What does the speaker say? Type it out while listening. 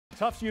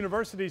Tufts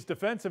University's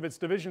defense of its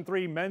Division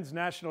III men's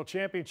national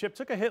championship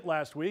took a hit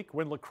last week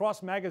when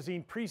Lacrosse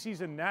magazine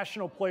preseason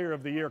national player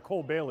of the year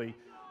Cole Bailey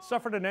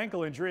suffered an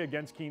ankle injury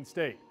against Keene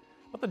State.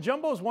 But the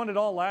Jumbos won it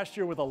all last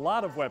year with a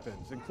lot of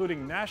weapons,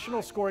 including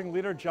national scoring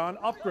leader John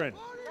Upgren,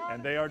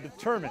 and they are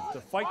determined to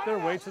fight their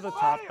way to the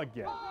top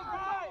again.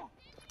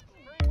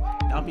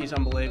 Uppy's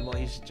unbelievable.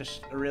 He's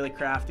just a really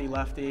crafty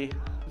lefty.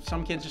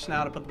 Some kids just know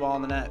how to put the ball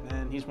in the net,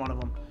 and he's one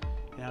of them.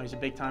 You know, he's a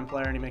big-time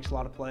player, and he makes a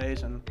lot of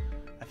plays, and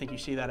I think you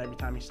see that every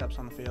time he steps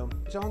on the field.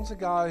 John's a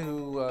guy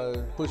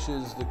who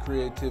pushes the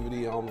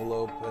creativity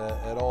envelope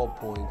at all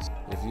points.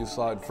 If you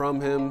slide from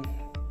him,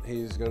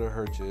 he's going to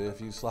hurt you. If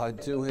you slide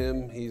to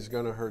him, he's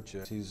going to hurt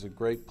you. He's a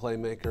great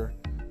playmaker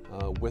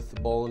with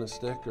the ball in his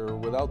stick or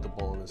without the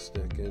ball in his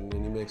stick, and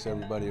he makes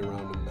everybody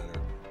around him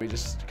better. We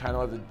just kind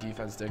of let the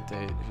defense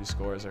dictate who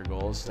scores our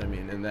goals. I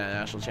mean, in that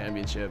national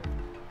championship,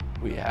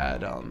 we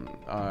had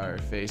our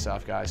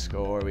face-off guy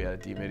score, we had a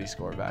D-midi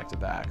score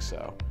back-to-back,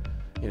 so,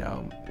 you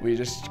know, we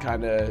just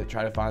kind of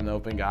try to find the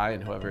open guy,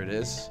 and whoever it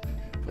is,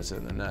 puts it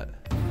in the net.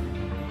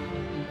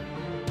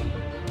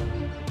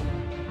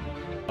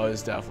 It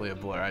was definitely a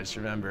blur. I just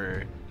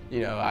remember,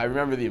 you know, I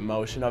remember the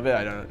emotion of it.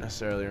 I don't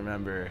necessarily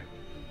remember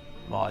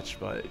much,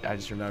 but I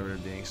just remember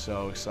being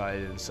so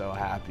excited and so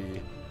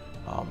happy.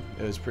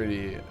 It was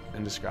pretty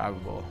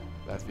indescribable,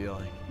 that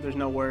feeling. There's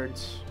no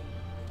words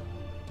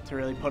to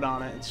really put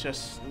on it.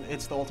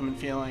 It's the ultimate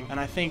feeling. And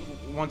I think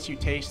once you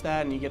taste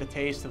that and you get a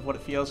taste of what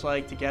it feels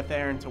like to get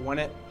there and to win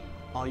it,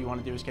 all you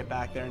want to do is get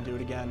back there and do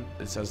it again.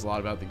 It says a lot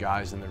about the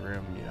guys in the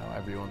room. You know,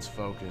 everyone's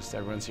focused.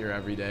 Everyone's here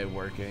every day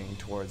working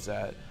towards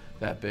that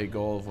big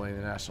goal of winning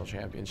the national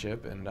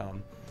championship. And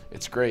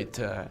it's great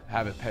to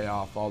have it pay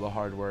off all the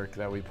hard work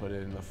that we put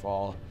in the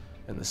fall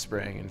and the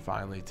spring, and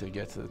finally to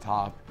get to the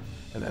top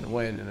and then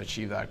win and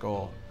achieve that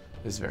goal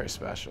is very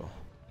special.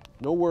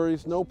 No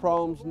worries, no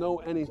problems, no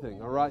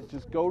anything, all right?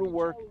 Just go to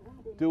work,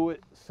 do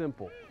it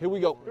simple. Here we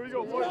go. Here we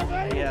go, boys.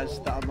 He has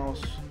the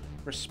utmost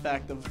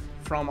respect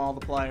from all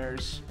the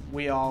players.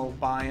 We all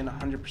buy in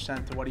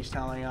 100% to what he's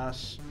telling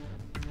us.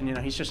 And, you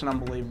know, he's just an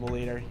unbelievable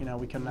leader. You know,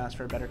 we couldn't ask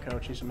for a better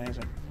coach. He's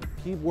amazing.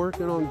 Keep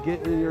working on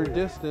getting your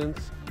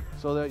distance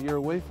so that you're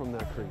away from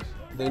that crease.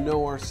 They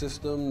know our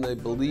system, they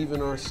believe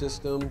in our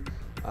system,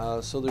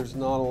 so there's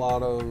not a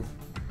lot of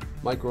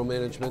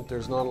micromanagement,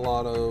 there's not a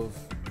lot of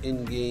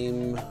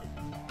in-game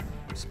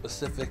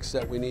specifics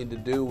that we need to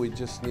do. We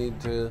just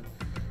need to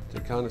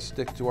kind of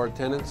stick to our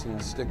tenets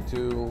and stick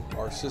to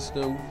our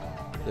system.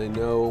 They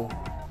know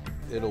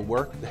it'll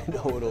work, they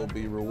know it'll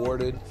be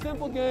rewarded.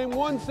 Simple game,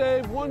 one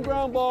save, one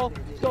ground ball,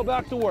 let's go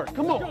back to work.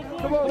 Come on,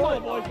 come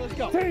on, boys, let's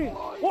go. Team,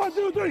 1,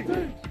 2, 3.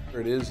 Team.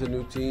 It is a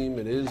new team,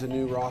 it is a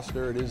new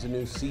roster, it is a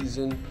new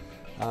season,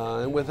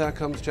 and with that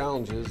comes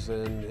challenges,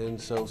 and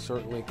so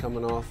certainly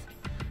coming off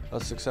a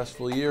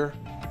successful year,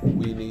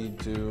 we need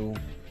to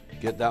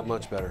get that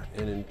much better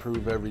and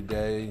improve every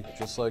day,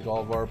 just like all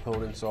of our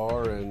opponents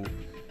are, and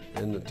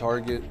the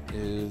target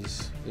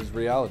is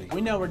reality.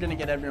 We know we're going to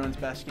get everyone's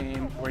best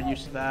game. We're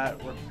used to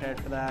that, we're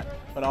prepared for that,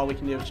 but all we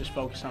can do is just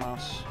focus on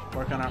us,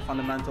 work on our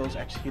fundamentals,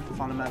 execute the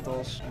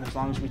fundamentals, and as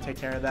long as we take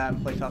care of that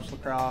and play Tufts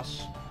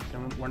Lacrosse,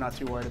 then we're not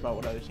too worried about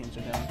what other teams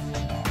are doing.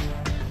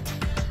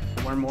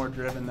 We're more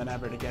driven than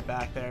ever to get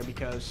back there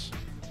because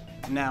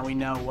now we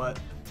know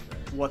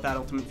what that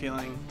ultimate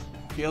feeling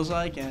feels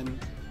like, and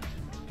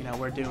you know,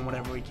 we're doing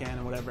whatever we can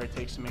and whatever it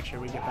takes to make sure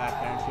we get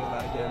back there and feel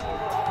that again.